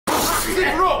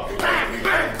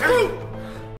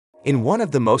In one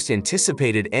of the most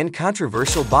anticipated and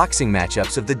controversial boxing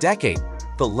matchups of the decade,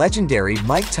 the legendary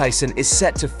Mike Tyson is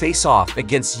set to face off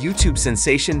against YouTube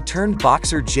sensation turned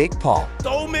boxer Jake Paul.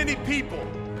 So many people,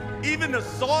 even the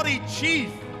Saudi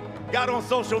chief, got on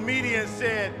social media and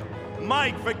said,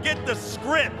 Mike, forget the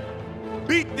script.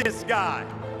 Beat this guy.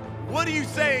 What do you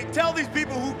say? Tell these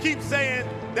people who keep saying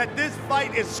that this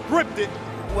fight is scripted.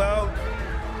 Well,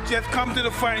 just come to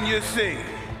the fight and you'll see.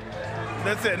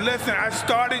 Listen, I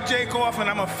started Jake off and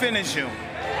I'm gonna finish him.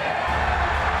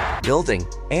 Building,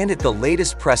 and at the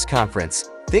latest press conference,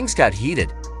 things got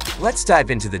heated. Let's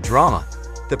dive into the drama.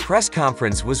 The press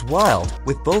conference was wild,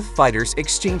 with both fighters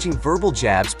exchanging verbal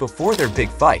jabs before their big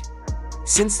fight.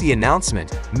 Since the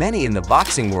announcement, many in the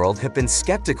boxing world have been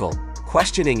skeptical,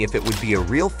 questioning if it would be a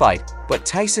real fight, but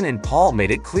Tyson and Paul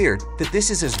made it clear that this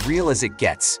is as real as it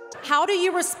gets. How do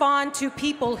you respond to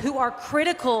people who are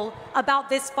critical about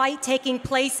this fight taking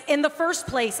place in the first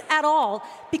place at all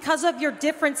because of your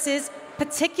differences,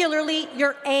 particularly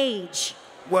your age?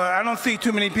 Well, I don't see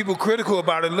too many people critical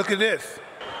about it. Look at this.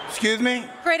 Excuse me?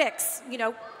 Critics, you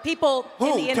know, people in the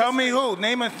Who? industry. Tell me who.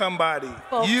 Name it somebody.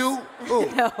 Folks. You?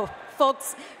 Who? No,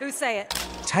 folks who say it.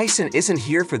 Tyson isn't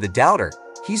here for the doubter.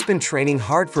 He's been training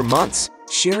hard for months,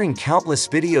 sharing countless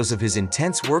videos of his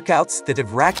intense workouts that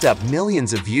have racked up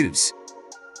millions of views.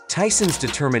 Tyson's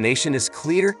determination is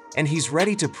clear, and he's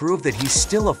ready to prove that he's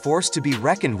still a force to be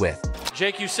reckoned with.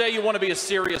 Jake, you say you want to be a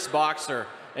serious boxer,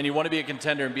 and you want to be a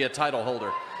contender and be a title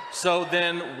holder. So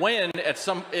then when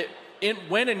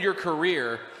in your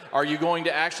career are you going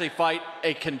to actually fight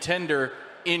a contender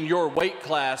in your weight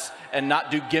class and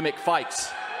not do gimmick fights?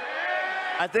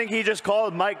 I think he just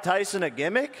called Mike Tyson a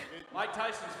gimmick. Mike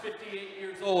Tyson's 58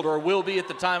 years old, or will be at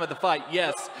the time of the fight,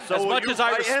 yes. So as much as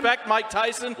I respect Mike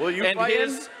Tyson and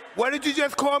his... Him? What did you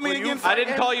just call me again? I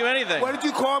didn't call you anything. What did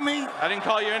you call me? I didn't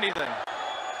call you anything.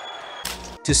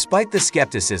 Despite the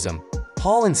skepticism,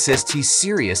 Paul insists he's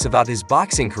serious about his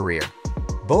boxing career.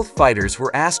 Both fighters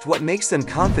were asked what makes them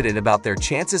confident about their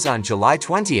chances on July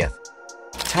 20th.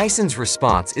 Tyson's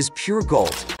response is pure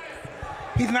gold.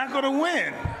 He's not going to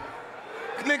win.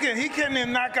 Look at, he can't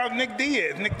even knock out Nick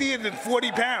Diaz. Nick Diaz is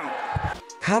 40 pounds.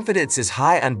 Confidence is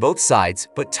high on both sides,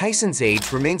 but Tyson's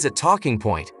age remains a talking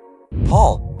point.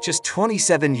 Paul, just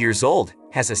 27 years old,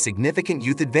 has a significant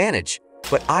youth advantage,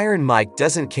 but Iron Mike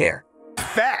doesn't care.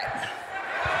 Fat.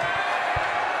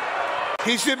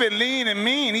 He should be lean and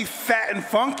mean. He's fat and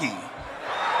funky.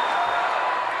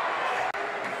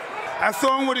 I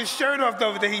saw him with his shirt off the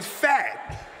other day. He's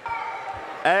fat.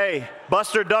 Hey,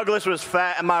 Buster Douglas was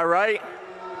fat, am I right?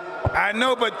 I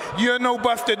know, but you're no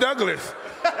Buster Douglas.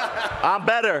 I'm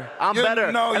better. I'm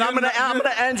better. No, and I'm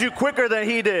gonna end you quicker than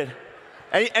he did.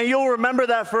 And you'll remember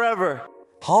that forever.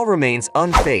 Paul remains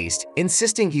unfazed,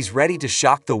 insisting he's ready to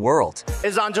shock the world.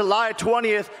 Is on July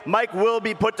 20th, Mike will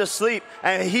be put to sleep,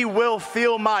 and he will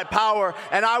feel my power,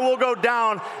 and I will go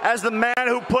down as the man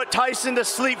who put Tyson to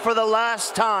sleep for the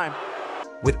last time.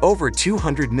 With over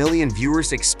 200 million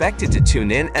viewers expected to tune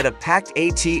in at a packed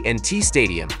AT&T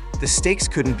Stadium, the stakes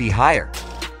couldn't be higher.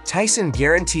 Tyson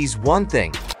guarantees one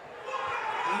thing.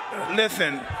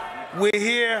 Listen, we're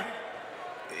here.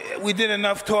 We did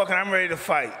enough talking. I'm ready to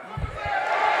fight.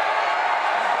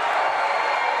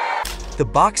 The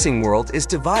boxing world is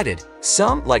divided.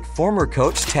 Some, like former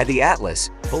coach Teddy Atlas,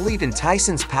 believe in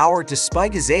Tyson's power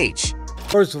despite his age.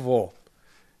 First of all,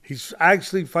 he's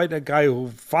actually fighting a guy who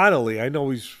finally, I know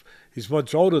he's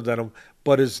much older than him,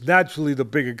 but is naturally the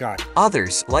bigger guy.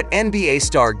 Others, like NBA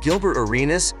star Gilbert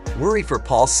Arenas, worry for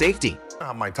Paul's safety.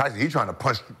 Mike Tyson, he's trying to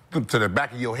punch to the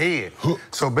back of your head.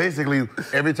 So basically,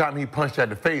 every time he punched at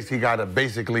the face, he got to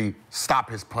basically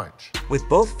stop his punch. With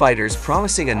both fighters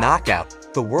promising a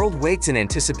knockout, the world waits in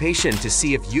anticipation to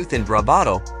see if youth and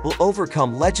bravado will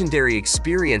overcome legendary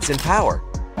experience and power.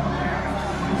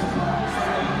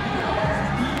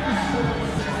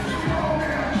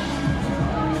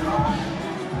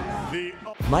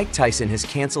 Mike Tyson has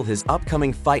canceled his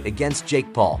upcoming fight against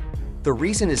Jake Paul. The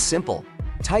reason is simple.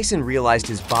 Tyson realized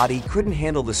his body couldn't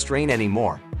handle the strain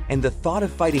anymore, and the thought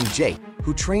of fighting Jake,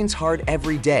 who trains hard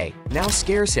every day, now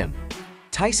scares him.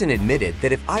 Tyson admitted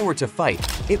that if I were to fight,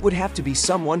 it would have to be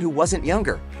someone who wasn't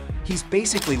younger. He's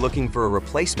basically looking for a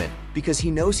replacement because he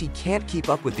knows he can't keep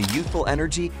up with the youthful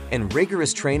energy and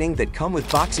rigorous training that come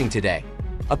with boxing today.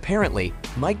 Apparently,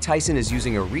 Mike Tyson is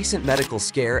using a recent medical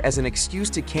scare as an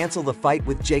excuse to cancel the fight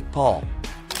with Jake Paul.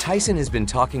 Tyson has been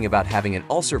talking about having an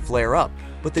ulcer flare up,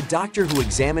 but the doctor who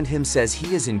examined him says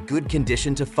he is in good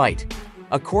condition to fight.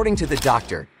 According to the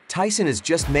doctor, Tyson is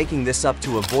just making this up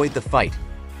to avoid the fight.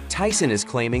 Tyson is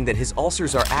claiming that his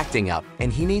ulcers are acting up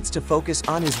and he needs to focus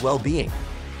on his well-being.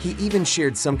 He even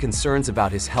shared some concerns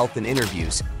about his health in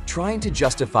interviews, trying to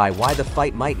justify why the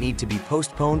fight might need to be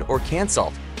postponed or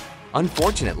canceled.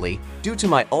 Unfortunately, due to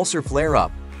my ulcer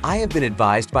flare-up, I have been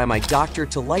advised by my doctor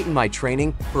to lighten my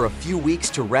training for a few weeks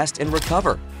to rest and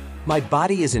recover. My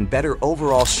body is in better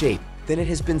overall shape than it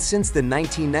has been since the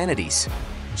 1990s.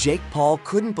 Jake Paul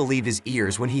couldn't believe his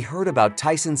ears when he heard about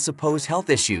Tyson's supposed health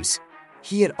issues.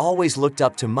 He had always looked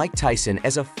up to Mike Tyson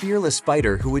as a fearless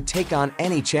fighter who would take on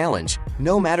any challenge,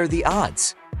 no matter the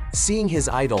odds. Seeing his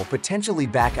idol potentially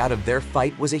back out of their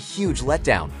fight was a huge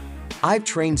letdown. "I've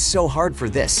trained so hard for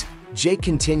this," Jake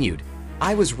continued.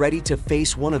 "I was ready to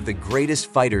face one of the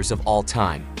greatest fighters of all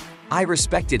time. I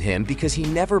respected him because he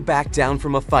never backed down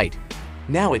from a fight.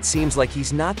 Now it seems like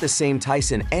he's not the same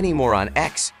Tyson anymore." On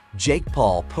X, Jake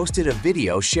Paul posted a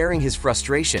video sharing his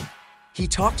frustration. He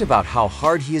talked about how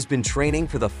hard he has been training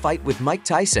for the fight with Mike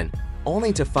Tyson,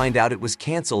 only to find out it was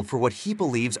canceled for what he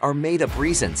believes are made-up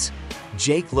reasons.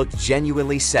 Jake looked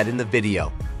genuinely sad in the video.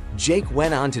 Jake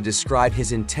went on to describe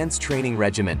his intense training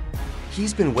regimen.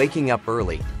 He's been waking up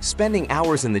early, spending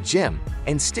hours in the gym,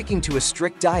 and sticking to a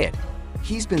strict diet.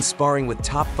 He's been sparring with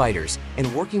top fighters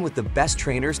and working with the best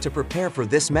trainers to prepare for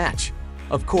this match.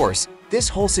 Of course, this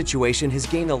whole situation has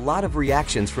gained a lot of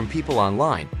reactions from people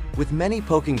online, with many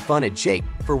poking fun at Jake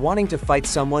for wanting to fight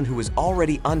someone who is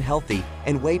already unhealthy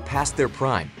and way past their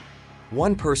prime.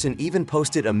 One person even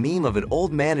posted a meme of an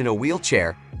old man in a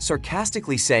wheelchair,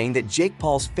 sarcastically saying that Jake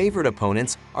Paul's favorite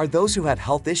opponents are those who have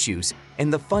health issues,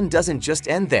 and the fun doesn't just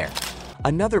end there.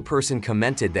 Another person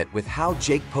commented that with how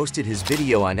Jake posted his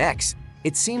video on X,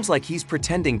 it seems like he's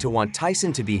pretending to want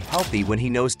Tyson to be healthy when he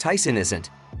knows Tyson isn't.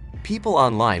 People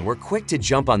online were quick to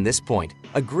jump on this point,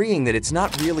 agreeing that it's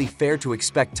not really fair to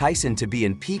expect Tyson to be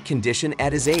in peak condition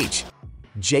at his age.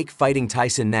 Jake fighting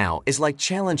Tyson now is like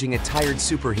challenging a tired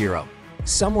superhero.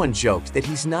 Someone joked that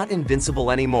he's not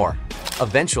invincible anymore.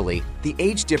 Eventually, the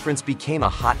age difference became a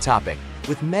hot topic,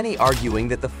 with many arguing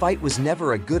that the fight was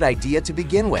never a good idea to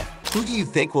begin with. Who do you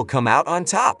think will come out on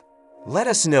top? Let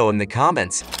us know in the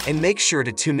comments, and make sure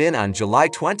to tune in on July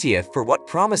 20th for what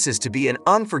promises to be an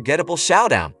unforgettable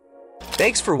showdown.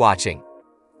 Thanks for watching.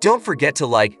 Don't forget to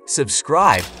like,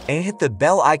 subscribe, and hit the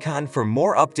bell icon for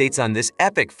more updates on this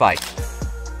epic fight.